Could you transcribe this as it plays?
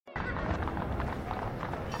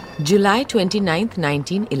July 29th,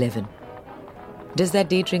 1911. Does that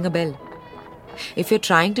date ring a bell? If you're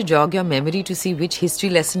trying to jog your memory to see which history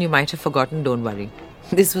lesson you might have forgotten, don't worry.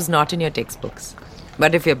 This was not in your textbooks.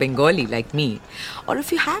 But if you're Bengali like me, or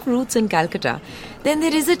if you have roots in Calcutta, then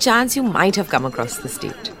there is a chance you might have come across this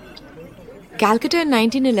date. Calcutta in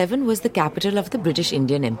 1911 was the capital of the British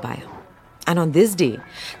Indian Empire. And on this day,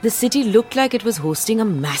 the city looked like it was hosting a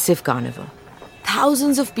massive carnival.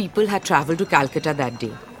 Thousands of people had travelled to Calcutta that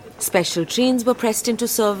day. Special trains were pressed into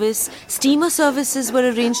service. Steamer services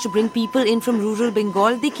were arranged to bring people in from rural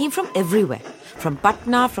Bengal. They came from everywhere. From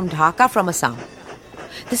Patna, from Dhaka, from Assam.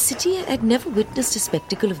 The city had never witnessed a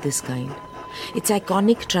spectacle of this kind. Its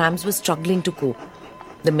iconic trams were struggling to cope.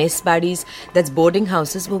 The mess baddies, that's boarding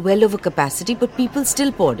houses, were well over capacity, but people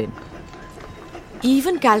still poured in.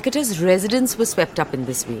 Even Calcutta's residents were swept up in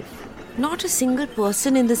this wave. Not a single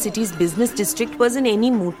person in the city's business district was in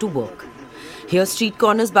any mood to work. Here street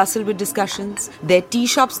corners bustled with discussions, their tea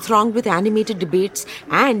shops thronged with animated debates,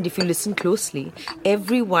 and if you listen closely,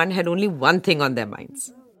 everyone had only one thing on their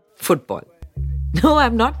minds: football. No,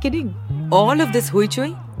 I'm not kidding. All of this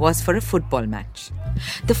hui-chui was for a football match.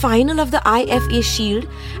 The final of the IFA Shield,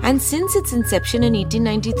 and since its inception in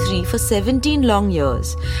 1893 for 17 long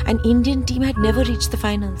years, an Indian team had never reached the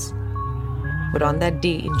finals. But on that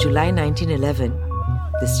day in July 1911,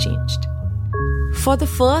 this changed. For the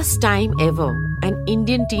first time ever, an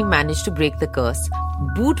Indian team managed to break the curse,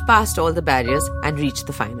 boot past all the barriers and reach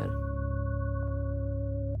the final.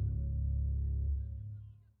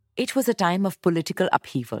 It was a time of political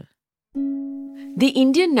upheaval. The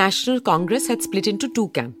Indian National Congress had split into two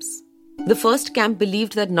camps. The first camp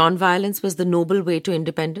believed that non-violence was the noble way to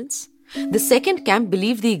independence. The second camp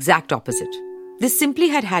believed the exact opposite. They simply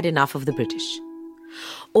had had enough of the British.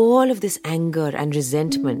 All of this anger and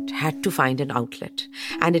resentment had to find an outlet,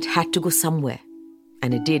 and it had to go somewhere.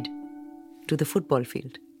 And it did, to the football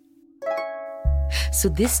field. So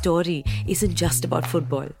this story isn't just about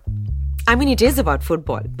football. I mean, it is about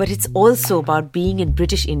football, but it's also about being in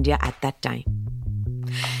British India at that time.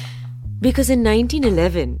 Because in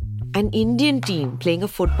 1911, an Indian team playing a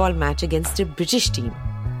football match against a British team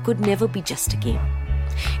could never be just a game.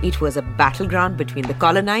 It was a battleground between the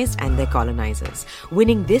colonized and their colonizers.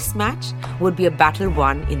 Winning this match would be a battle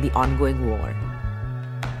won in the ongoing war.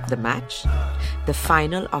 The match? The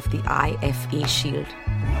final of the IFA Shield.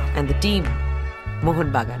 And the team?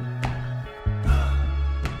 Mohun Bagan.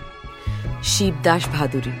 Sheep Dash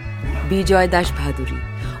Bhaduri, Bijoy Dash Bhaduri,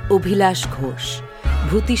 Obhilash Ghosh,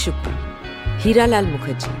 Bhuti Shukla, Hiralal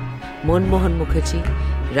Mukherjee, Monmohan Mukherjee,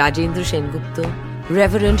 Rajendra Sengupta,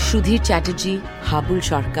 Reverend Sudhir Chatterjee, Habul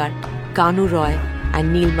Sarkar, Kanu Roy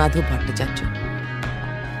and Neel Madhav Bhattacharya.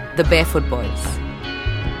 The Barefoot Boys.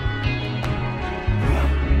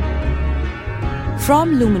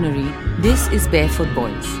 From Luminary, this is Barefoot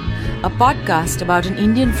Boys, a podcast about an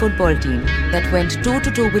Indian football team that went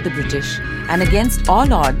toe-to-toe with the British and against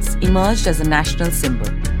all odds emerged as a national symbol.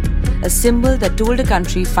 A symbol that told a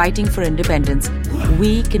country fighting for independence,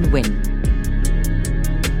 we can win.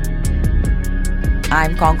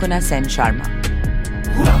 I'm Konkona Sen Sharma.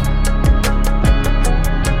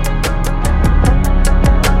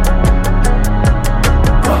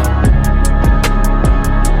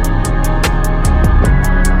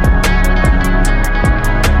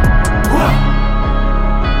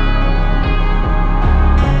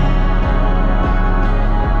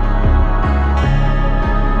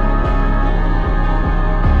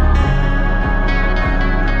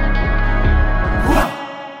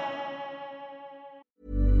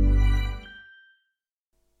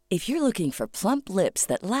 If you're looking for plump lips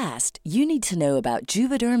that last, you need to know about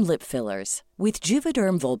Juvederm lip fillers. With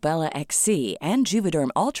Juvederm Volbella XC and Juvederm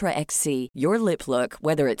Ultra XC, your lip look,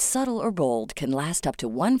 whether it's subtle or bold, can last up to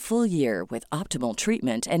 1 full year with optimal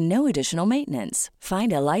treatment and no additional maintenance.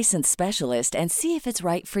 Find a licensed specialist and see if it's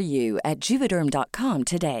right for you at Juvederm.com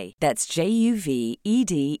today. That's JUVEDERM.com.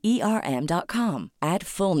 Add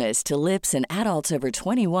fullness to lips in adults over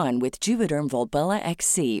 21 with Juvederm Volbella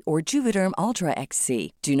XC or Juvederm Ultra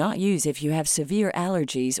XC. Do not use if you have severe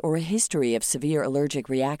allergies or a history of severe allergic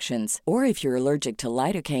reactions, or if you're allergic to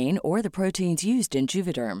lidocaine or the proteins used in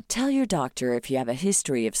Juvederm. Tell your doctor if you have a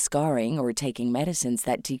history of scarring or taking medicines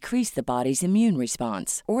that decrease the body's immune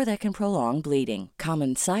response or that can prolong bleeding.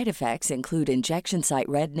 Common side effects include injection site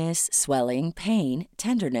redness, swelling, pain,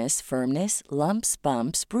 tenderness, firmness, lumps,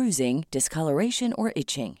 bumps, bruising, discoloration, or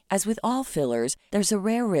itching. As with all fillers, there's a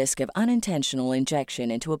rare risk of unintentional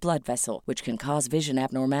injection into a blood vessel, which can cause vision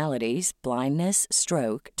abnormalities, blindness,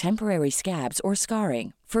 stroke, temporary scabs, or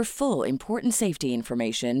scarring. For full, important safety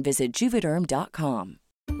information, visit Juvederm.com.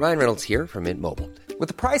 Ryan Reynolds here from Mint Mobile. With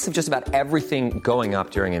the price of just about everything going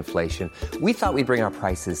up during inflation, we thought we'd bring our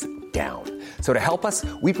prices down. So to help us,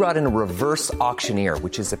 we brought in a reverse auctioneer,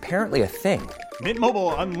 which is apparently a thing. Mint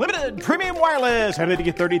Mobile Unlimited Premium Wireless. How to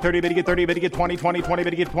get 30, 30, bit to get 30, bit to get 20, 20, 20,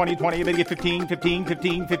 bit to get 20, 20, bit to get 15, 15,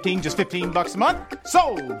 15, 15, just $15 a month?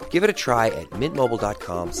 Sold! Give it a try at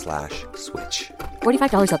mintmobile.com/switch.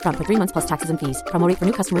 $45 up front for 3 months plus taxes and fees. Promo rate for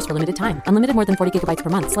new customers for limited time. Unlimited more than 40 gigabytes per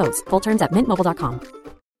month. Slows full terms at mintmobile.com.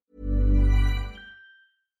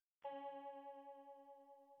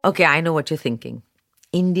 Okay, I know what you're thinking.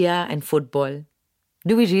 India and football.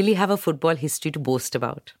 Do we really have a football history to boast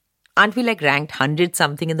about? Aren't we like ranked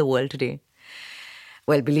 100-something in the world today?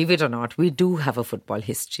 Well, believe it or not, we do have a football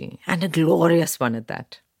history, and a glorious one at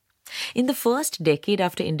that. In the first decade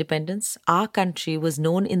after independence, our country was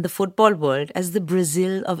known in the football world as the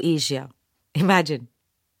Brazil of Asia. Imagine.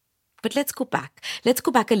 But let's go back. Let's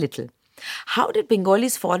go back a little. How did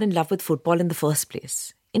Bengalis fall in love with football in the first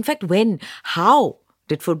place? In fact, when? How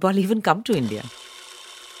did football even come to India?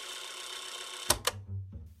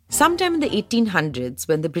 Sometime in the 1800s,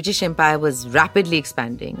 when the British Empire was rapidly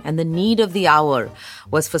expanding and the need of the hour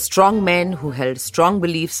was for strong men who held strong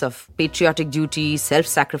beliefs of patriotic duty,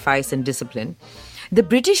 self-sacrifice and discipline, the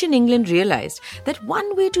British in England realized that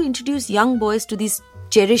one way to introduce young boys to these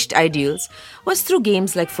cherished ideals was through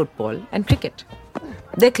games like football and cricket.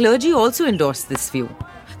 Their clergy also endorsed this view.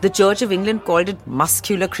 The Church of England called it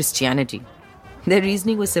muscular Christianity. Their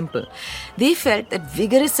reasoning was simple. They felt that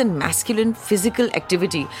vigorous and masculine physical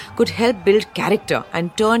activity could help build character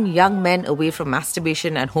and turn young men away from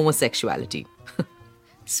masturbation and homosexuality.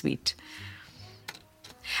 Sweet.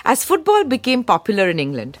 As football became popular in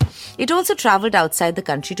England, it also travelled outside the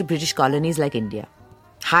country to British colonies like India.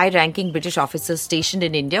 High-ranking British officers stationed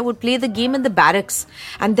in India would play the game in the barracks,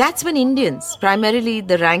 and that's when Indians, primarily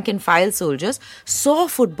the rank-and-file soldiers, saw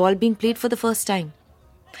football being played for the first time.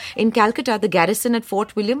 In Calcutta, the garrison at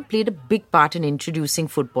Fort William played a big part in introducing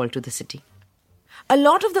football to the city. A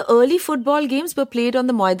lot of the early football games were played on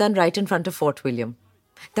the Maidan right in front of Fort William.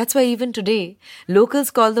 That's why even today,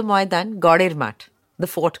 locals call the Maidan Goder Mat, the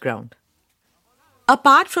fort ground.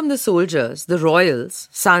 Apart from the soldiers, the royals,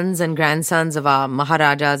 sons and grandsons of our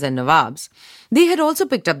Maharajas and Nawabs, they had also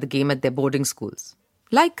picked up the game at their boarding schools.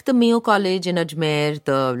 Like the Mayo College in Ajmer,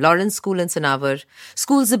 the Lawrence School in Sanawar,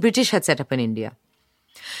 schools the British had set up in India.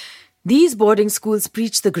 These boarding schools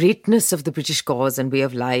preached the greatness of the British cause and way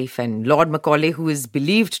of life, and Lord Macaulay, who is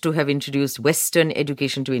believed to have introduced Western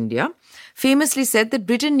education to India, famously said that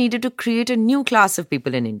Britain needed to create a new class of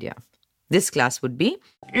people in India. This class would be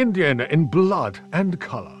Indian in blood and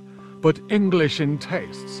colour, but English in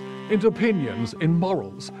tastes, in opinions, in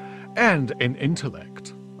morals, and in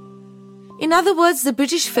intellect. In other words, the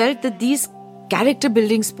British felt that these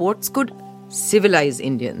character-building sports could civilize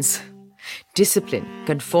Indians. Discipline,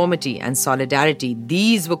 conformity, and solidarity,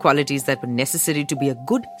 these were qualities that were necessary to be a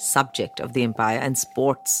good subject of the empire, and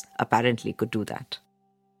sports apparently could do that.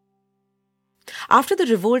 After the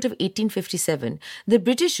revolt of 1857, the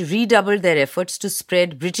British redoubled their efforts to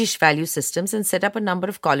spread British value systems and set up a number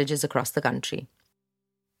of colleges across the country.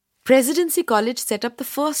 Presidency College set up the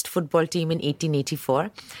first football team in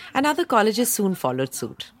 1884, and other colleges soon followed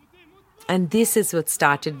suit. And this is what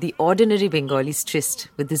started the ordinary Bengalis' tryst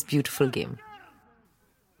with this beautiful game.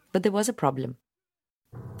 But there was a problem.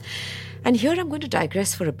 And here I'm going to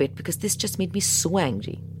digress for a bit because this just made me so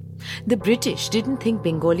angry. The British didn't think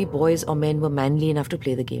Bengali boys or men were manly enough to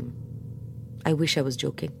play the game. I wish I was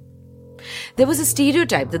joking. There was a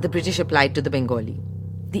stereotype that the British applied to the Bengali,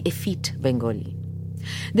 the effete Bengali.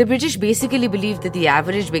 The British basically believed that the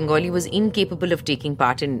average Bengali was incapable of taking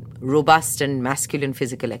part in robust and masculine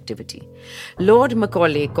physical activity. Lord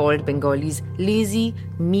Macaulay called Bengalis lazy,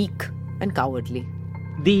 meek, and cowardly.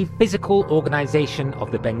 The physical organization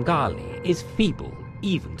of the Bengali is feeble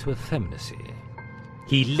even to effeminacy.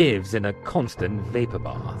 He lives in a constant vapor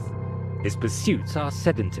bath. His pursuits are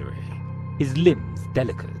sedentary, his limbs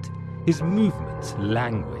delicate, his movements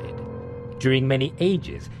languid. During many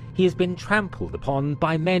ages, he has been trampled upon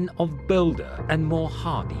by men of bolder and more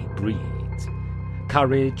hardy breeds.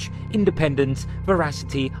 Courage, independence,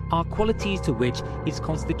 veracity are qualities to which his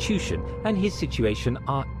constitution and his situation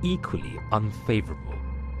are equally unfavourable.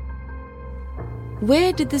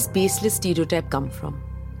 Where did this baseless stereotype come from?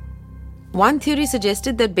 One theory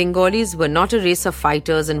suggested that Bengalis were not a race of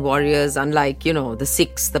fighters and warriors unlike, the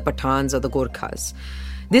Sikhs, the Pathans or the Gorkhas.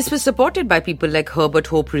 This was supported by people like Herbert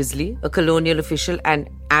Hope Risley, a colonial official and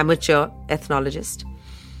amateur ethnologist.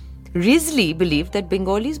 Risley believed that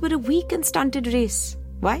Bengalis were a weak and stunted race.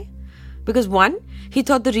 Why? Because 1, he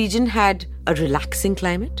thought the region had a relaxing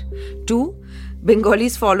climate. 2,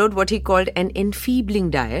 Bengalis followed what he called an enfeebling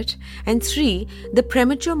diet. And 3, the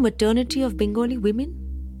premature maternity of Bengali women.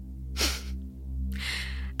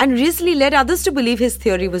 And Risley led others to believe his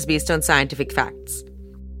theory was based on scientific facts.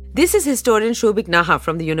 This is historian Shobik Naha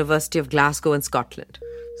from the University of Glasgow in Scotland.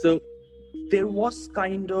 So there was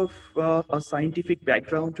kind of a scientific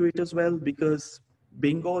background to it as well, because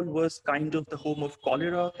Bengal was kind of the home of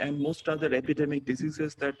cholera and most other epidemic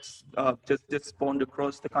diseases that just spawned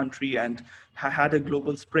across the country and had a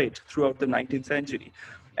global spread throughout the 19th century.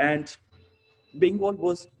 And Bengal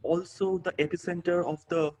was also the epicenter of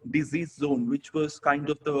the disease zone, which was kind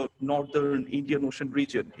of the northern Indian Ocean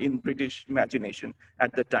region in British imagination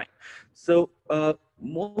at the time. So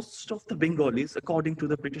most of the Bengalis, according to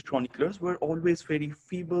the British chroniclers, were always very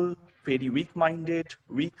feeble, very weak-minded,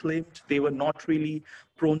 weak-limbed. They were not really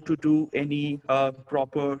prone to do any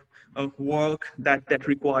proper work that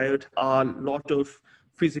required a lot of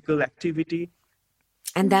physical activity.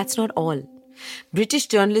 And that's not all. British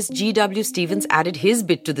journalist G.W. Stevens added his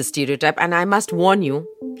bit to the stereotype, and I must warn you,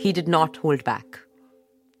 he did not hold back.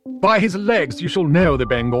 By his legs you shall know the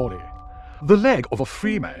Bengali. The leg of a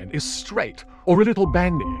free man is straight or a little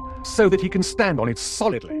bandy, so that he can stand on it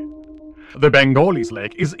solidly. The Bengali's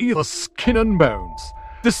leg is either skin and bones,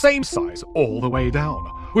 the same size all the way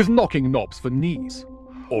down, with knocking knobs for knees,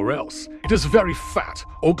 or else it is very fat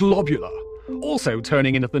or globular, also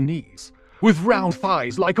turning in at the knees, with round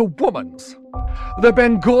thighs like a woman's. The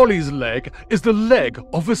Bengali's leg is the leg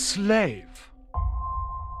of a slave.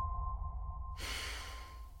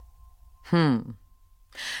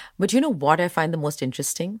 But you know what I find the most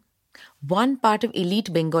interesting? One part of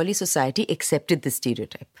elite Bengali society accepted this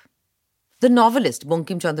stereotype. The novelist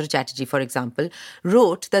Bankim Chandra Chatterjee, for example,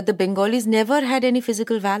 wrote that the Bengalis never had any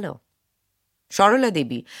physical valor. Sarala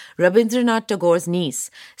Devi, Rabindranath Tagore's niece,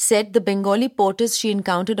 said the Bengali porters she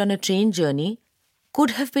encountered on a train journey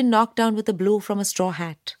could have been knocked down with a blow from a straw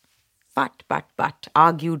hat. But,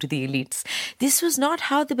 argued the elites, this was not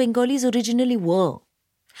how the Bengalis originally were.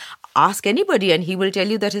 Ask anybody and he will tell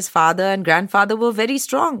you that his father and grandfather were very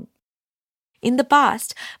strong. In the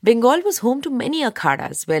past, Bengal was home to many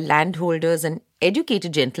akhadas where landholders and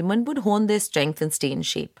educated gentlemen would hone their strength and stay in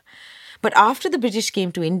shape. But after the British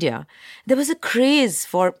came to India, there was a craze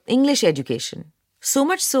for English education. So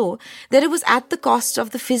much so that it was at the cost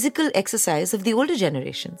of the physical exercise of the older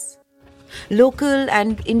generations. Local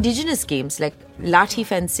and indigenous games like lathi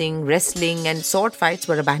fencing, wrestling and sword fights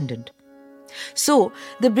were abandoned. So,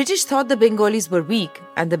 the British thought the Bengalis were weak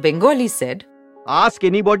and the Bengalis said, "Ask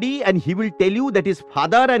anybody and he will tell you that his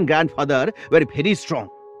father and grandfather were very strong.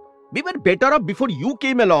 We were better off before you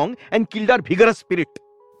came along and killed our vigorous spirit."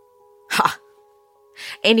 Ha!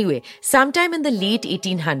 Anyway, sometime in the late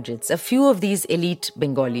 1800s, a few of these elite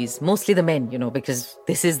Bengalis, mostly the men, because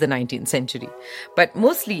this is the 19th century, but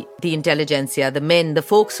mostly the intelligentsia, the men, the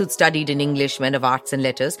folks who'd studied in English, men of arts and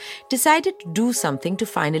letters, decided to do something to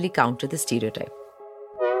finally counter the stereotype.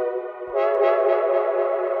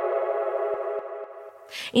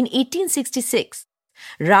 In 1866,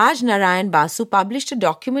 Raj Narayan Basu published a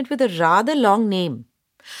document with a rather long name,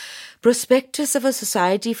 Prospectus of a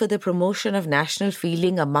Society for the Promotion of National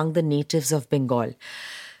Feeling Among the Natives of Bengal.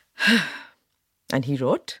 And he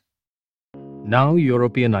wrote, "Now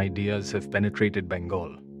European ideas have penetrated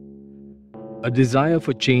Bengal. A desire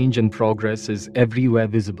for change and progress is everywhere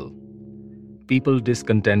visible. People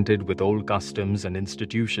discontented with old customs and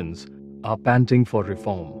institutions are panting for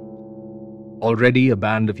reform. Already a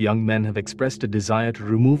band of young men have expressed a desire to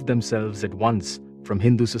remove themselves at once from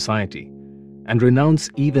Hindu society and renounce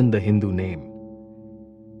even the Hindu name.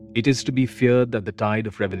 It is to be feared that the tide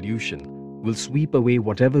of revolution will sweep away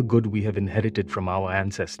whatever good we have inherited from our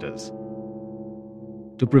ancestors.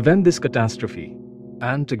 To prevent this catastrophe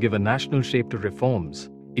and to give a national shape to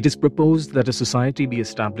reforms, it is proposed that a society be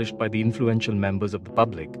established by the influential members of the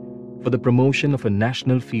public for the promotion of a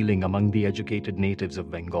national feeling among the educated natives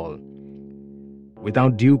of Bengal.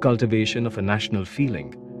 Without due cultivation of a national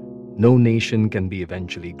feeling, no nation can be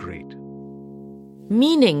eventually great."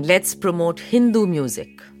 Meaning, let's promote Hindu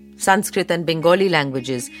music, Sanskrit and Bengali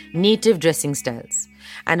languages, native dressing styles.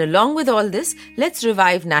 And along with all this, let's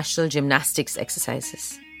revive national gymnastics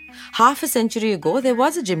exercises. Half a century ago, there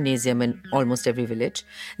was a gymnasium in almost every village.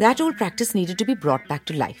 That old practice needed to be brought back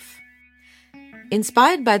to life.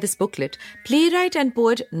 Inspired by this booklet, playwright and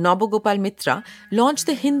poet Nabagopal Mitra launched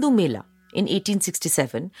the Hindu Mela in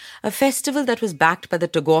 1867, a festival that was backed by the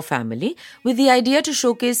Tagore family with the idea to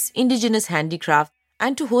showcase indigenous handicraft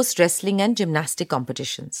and to host wrestling and gymnastic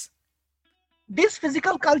competitions. This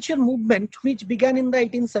physical culture movement, which began in the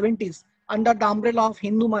 1870s under the umbrella of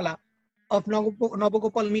Hindu Mela of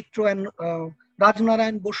Nabagopal Mitra and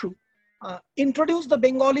Rajnarayan Bosu, introduced the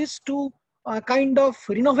Bengalis to a kind of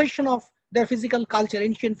renovation of their physical culture,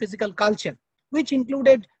 ancient physical culture, which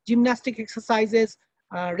included gymnastic exercises,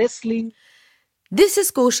 wrestling. This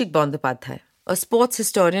is Kaushik Bandopadhyay, a sports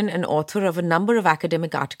historian and author of a number of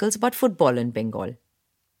academic articles about football in Bengal.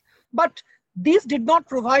 But these did not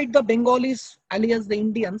provide the Bengalis, alias the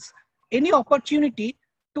Indians, any opportunity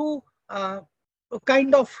to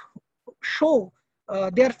kind of show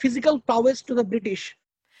their physical prowess to the British.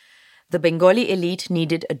 The Bengali elite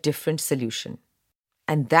needed a different solution.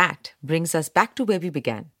 And that brings us back to where we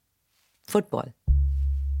began. Football.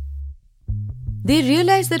 They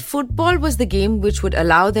realized that football was the game which would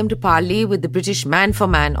allow them to parley with the British man for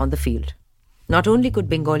man on the field. Not only could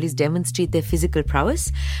Bengalis demonstrate their physical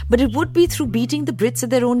prowess, but it would be through beating the Brits at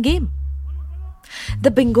their own game.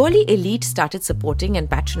 The Bengali elite started supporting and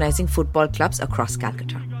patronizing football clubs across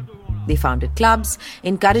Calcutta. They founded clubs,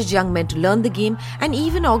 encouraged young men to learn the game, and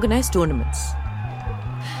even organized tournaments.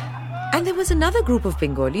 And there was another group of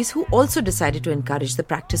Bengalis who also decided to encourage the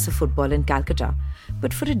practice of football in Calcutta,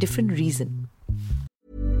 but for a different reason.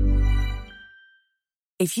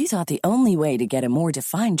 If you thought the only way to get a more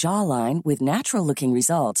defined jawline with natural-looking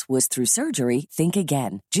results was through surgery, think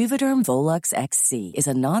again. Juvederm Volux XC is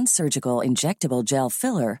a non-surgical injectable gel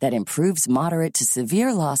filler that improves moderate to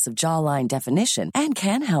severe loss of jawline definition and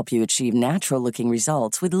can help you achieve natural-looking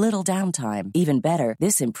results with little downtime. Even better,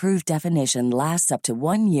 this improved definition lasts up to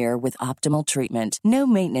 1 year with optimal treatment. No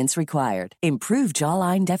maintenance required. Improve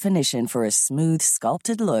jawline definition for a smooth,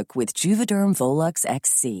 sculpted look with Juvederm Volux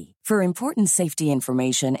XC. For important safety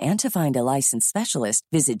information and to find a licensed specialist,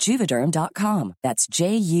 visit Juvederm.com. That's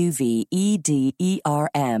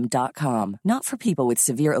Juvederm.com. Not for people with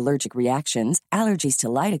severe allergic reactions, allergies to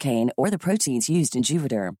lidocaine, or the proteins used in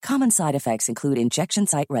Juvederm. Common side effects include injection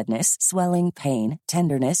site redness, swelling, pain,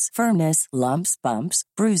 tenderness, firmness, lumps, bumps,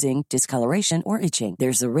 bruising, discoloration, or itching.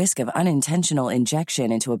 There's a risk of unintentional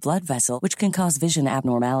injection into a blood vessel, which can cause vision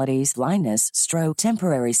abnormalities, blindness, stroke,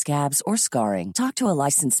 temporary scabs, or scarring. Talk to a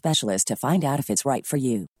licensed specialist to find out if it's right for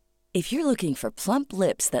you. If you're looking for plump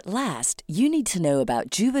lips that last, you need to know about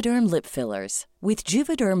Juvederm lip fillers. With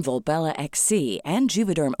Juvederm Volbella XC and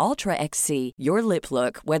Juvederm Ultra XC, your lip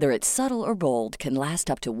look, whether it's subtle or bold, can last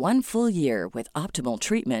up to 1 full year with optimal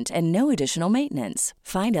treatment and no additional maintenance.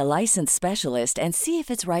 Find a licensed specialist and see if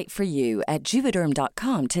it's right for you at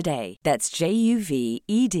Juvederm.com today. That's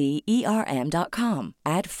Juvederm.com.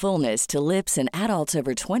 Add fullness to lips in adults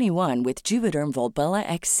over 21 with Juvederm Volbella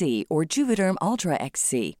XC or Juvederm Ultra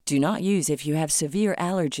XC. Do not use if you have severe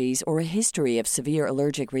allergies or a history of severe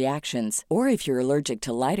allergic reactions, or if you're allergic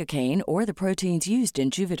to lidocaine or the proteins used in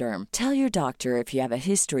Juvederm. Tell your doctor if you have a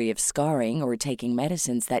history of scarring or taking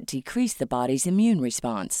medicines that decrease the body's immune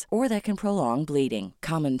response or that can prolong bleeding.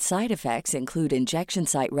 Common side effects include injection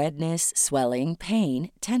site redness, swelling, pain,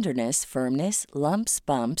 tenderness, firmness, lumps,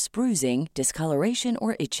 bumps, bruising, discoloration,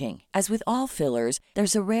 or itching. As with all fillers,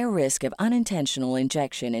 there's a rare risk of unintentional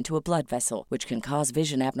injection into a blood vessel, which can cause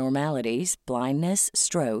vision abnormalities, blindness,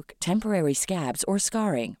 stroke, temporary scabs, or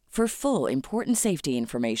scarring. For full, important safety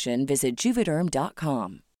information, visit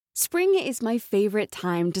Juvederm.com. Spring is my favorite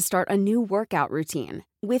time to start a new workout routine.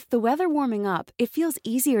 With the weather warming up, it feels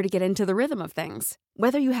easier to get into the rhythm of things.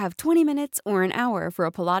 Whether you have 20 minutes or an hour for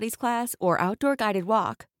a Pilates class or outdoor guided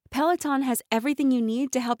walk, Peloton has everything you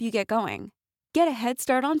need to help you get going. Get a head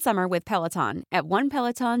start on summer with Peloton at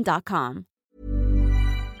onepeloton.com.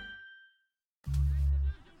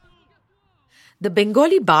 The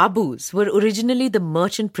Bengali Babus were originally the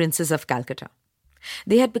merchant princes of Calcutta.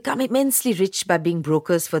 They had become immensely rich by being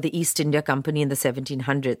brokers for the East India Company in the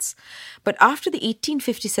 1700s. But after the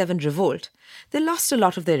 1857 revolt, they lost a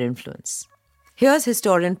lot of their influence. Here's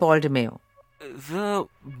historian Paul DeMeo. The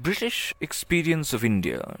British experience of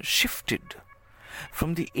India shifted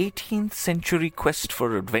from the 18th century quest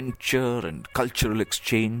for adventure and cultural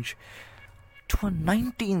exchange to a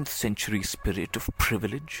 19th century spirit of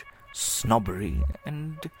privilege, snobbery,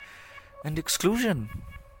 and exclusion.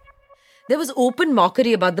 There was open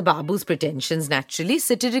mockery about the Babu's pretensions, naturally.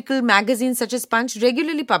 Satirical magazines such as Punch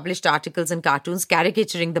regularly published articles and cartoons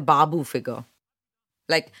caricaturing the Babu figure.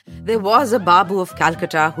 Like, there was a Babu of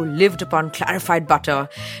Calcutta who lived upon clarified butter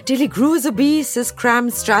till he grew as obese as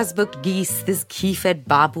crammed Strasbourg geese, this ghee-fed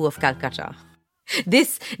Babu of Calcutta.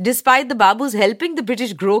 This, despite the Babus helping the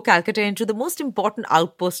British grow Calcutta into the most important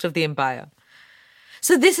outpost of the empire.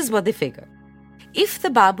 So this is what they figured. If the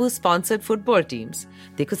Babus sponsored football teams,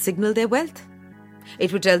 they could signal their wealth.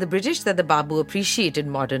 It would tell the British that the Babu appreciated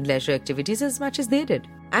modern leisure activities as much as they did.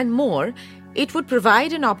 And more, it would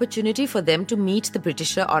provide an opportunity for them to meet the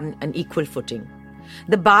Britisher on an equal footing.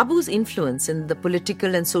 The Babu's influence in the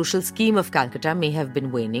political and social scheme of Calcutta may have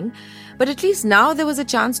been waning, but at least now there was a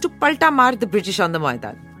chance to palta maar the British on the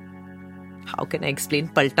Maidan. How can I explain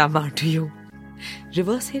palta maar to you?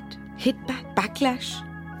 Reverse hit back, backlash.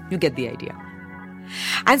 You get the idea.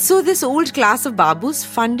 And so this old class of Babus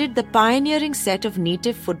funded the pioneering set of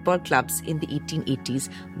native football clubs in the 1880s,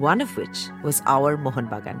 one of which was our Mohun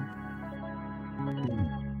Bagan.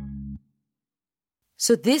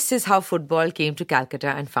 So this is how football came to Calcutta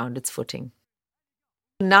and found its footing.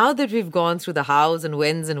 Now that we've gone through the hows and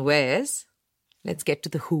whens and wheres, let's get to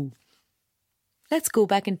the who. Let's go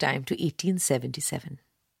back in time to 1877.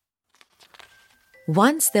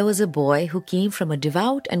 Once there was a boy who came from a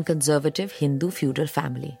devout and conservative Hindu feudal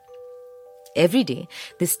family. Every day,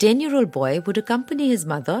 this 10-year-old boy would accompany his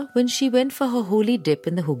mother when she went for her holy dip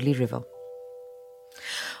in the Hooghly River.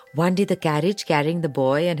 One day, the carriage carrying the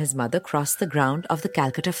boy and his mother crossed the ground of the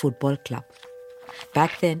Calcutta Football Club.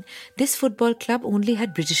 Back then, this football club only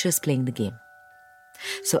had Britishers playing the game.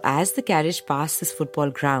 So as the carriage passed this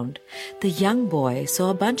football ground, the young boy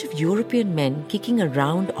saw a bunch of European men kicking a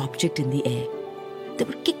round object in the air. They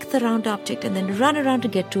would kick the round object and then run around to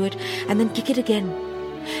get to it and then kick it again.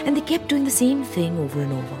 And they kept doing the same thing over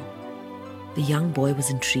and over. The young boy was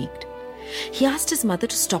intrigued. He asked his mother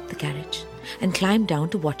to stop the carriage and climbed down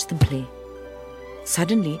to watch them play.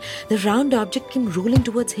 Suddenly, the round object came rolling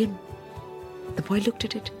towards him. The boy looked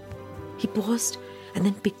at it. He paused and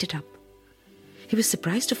then picked it up. He was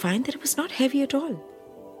surprised to find that it was not heavy at all.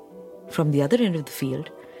 From the other end of the field,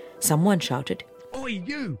 someone shouted, "Oi,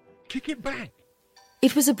 you! Kick it back!"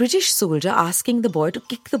 It was a British soldier asking the boy to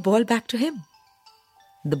kick the ball back to him.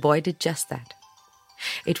 The boy did just that.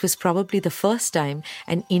 It was probably the first time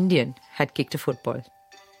an Indian had kicked a football.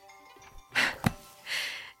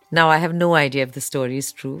 Now, I have no idea if the story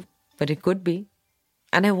is true, but it could be,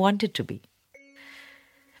 and I want it to be.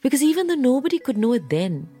 Because even though nobody could know it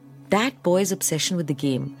then, that boy's obsession with the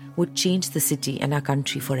game would change the city and our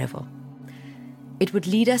country forever. It would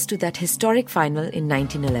lead us to that historic final in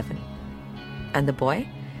 1911. And the boy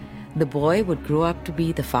would grow up to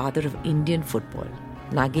be the father of Indian football,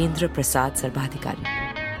 Nagendra Prasad Sarbadhikari.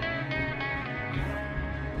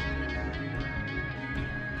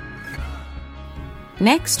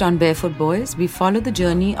 Next on Barefoot Boys, we follow the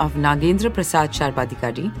journey of Nagendra Prasad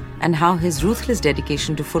Sarbadhikari and how his ruthless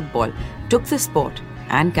dedication to football took the sport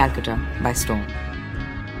and Calcutta by storm.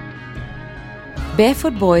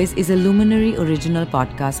 Barefoot Boys is a Luminary original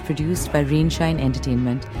podcast produced by Rainshine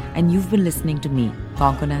Entertainment, and you've been listening to me,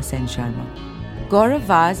 Konkona Sen Sharma. Gaurav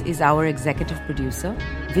Vaz is our executive producer,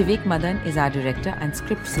 Vivek Madan is our director and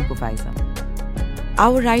script supervisor.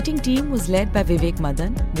 Our writing team was led by Vivek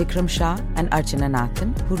Madan, Vikram Shah and Archana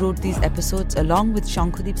Nathan, who wrote these episodes along with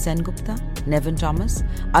Shankhudeep Sengupta, Nevin Thomas,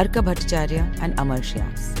 Arka Bhattacharya and Amar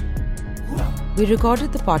Shyas. We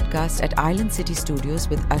recorded the podcast at Island City Studios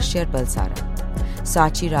with Ashyar Balsara.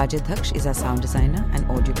 Sachi Rajadhaksh is our sound designer and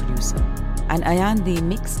audio producer, and Ayan Dee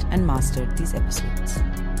mixed and mastered these episodes.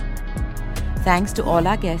 Thanks to all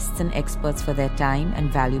our guests and experts for their time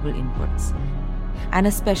and valuable inputs. And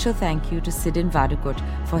a special thank you to Sidin Vadukut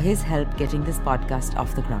for his help getting this podcast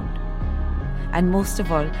off the ground. And most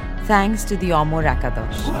of all, thanks to the Omo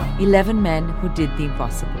Rakadosh, 11 men who did the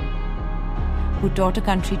impossible, who taught a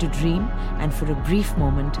country to dream and for a brief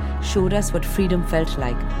moment showed us what freedom felt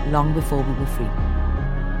like long before we were free.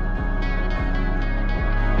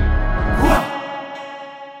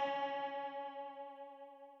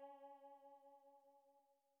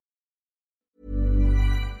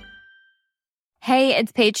 Hey,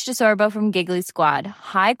 it's Paige DeSorbo from Giggly Squad.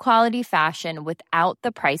 High quality fashion without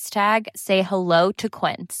the price tag. Say hello to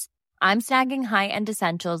Quince. I'm snagging high-end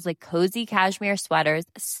essentials like cozy cashmere sweaters,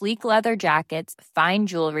 sleek leather jackets, fine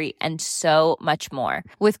jewelry, and so much more.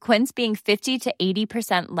 With Quince being 50 to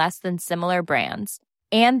 80% less than similar brands.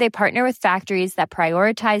 And they partner with factories that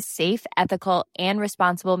prioritize safe, ethical, and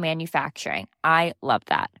responsible manufacturing. I love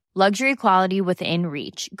that. Luxury quality within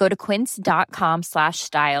reach. Go to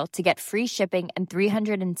quince.com/style to get free shipping and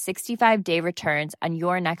 365-day returns on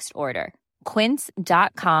your next order.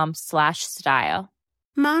 Quince.com/style.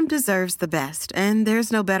 Mom deserves the best, and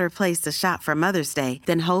there's no better place to shop for Mother's Day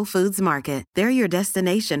than Whole Foods Market. They're your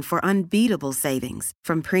destination for unbeatable savings,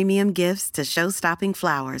 from premium gifts to show-stopping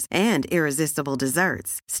flowers and irresistible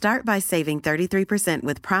desserts. Start by saving 33%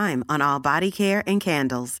 with Prime on all body care and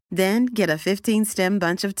candles. Then get a 15-stem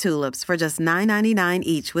bunch of tulips for just $9.99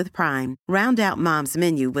 each with Prime. Round out Mom's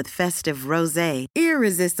menu with festive rosé,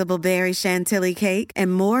 irresistible berry chantilly cake,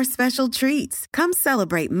 and more special treats. Come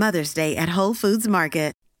celebrate Mother's Day at Whole Foods Market.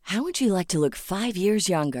 How would you like to look 5 years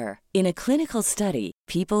younger? In a clinical study,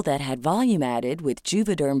 people that had volume added with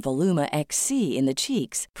Juvederm Voluma XC in the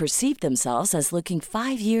cheeks perceived themselves as looking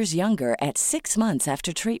 5 years younger at 6 months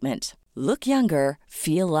after treatment. Look younger,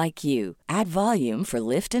 feel like you. Add volume for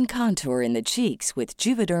lift and contour in the cheeks with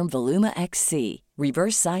Juvederm Voluma XC.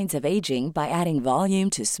 Reverse signs of aging by adding volume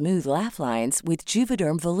to smooth laugh lines with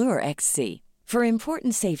Juvederm Volure XC. For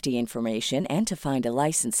important safety information and to find a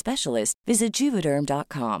licensed specialist, visit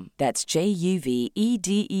Juvederm.com. That's JUVEDERM.com.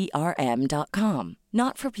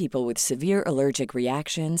 Not for people with severe allergic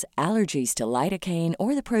reactions, allergies to lidocaine,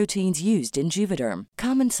 or the proteins used in Juvederm.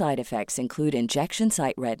 Common side effects include injection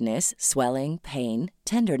site redness, swelling, pain,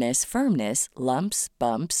 tenderness, firmness, lumps,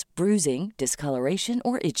 bumps, bruising, discoloration,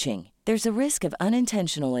 or itching. There's a risk of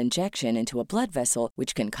unintentional injection into a blood vessel,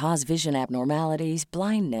 which can cause vision abnormalities,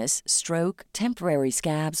 blindness, stroke, temporary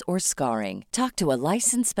scabs, or scarring. Talk to a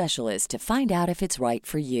licensed specialist to find out if it's right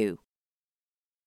for you.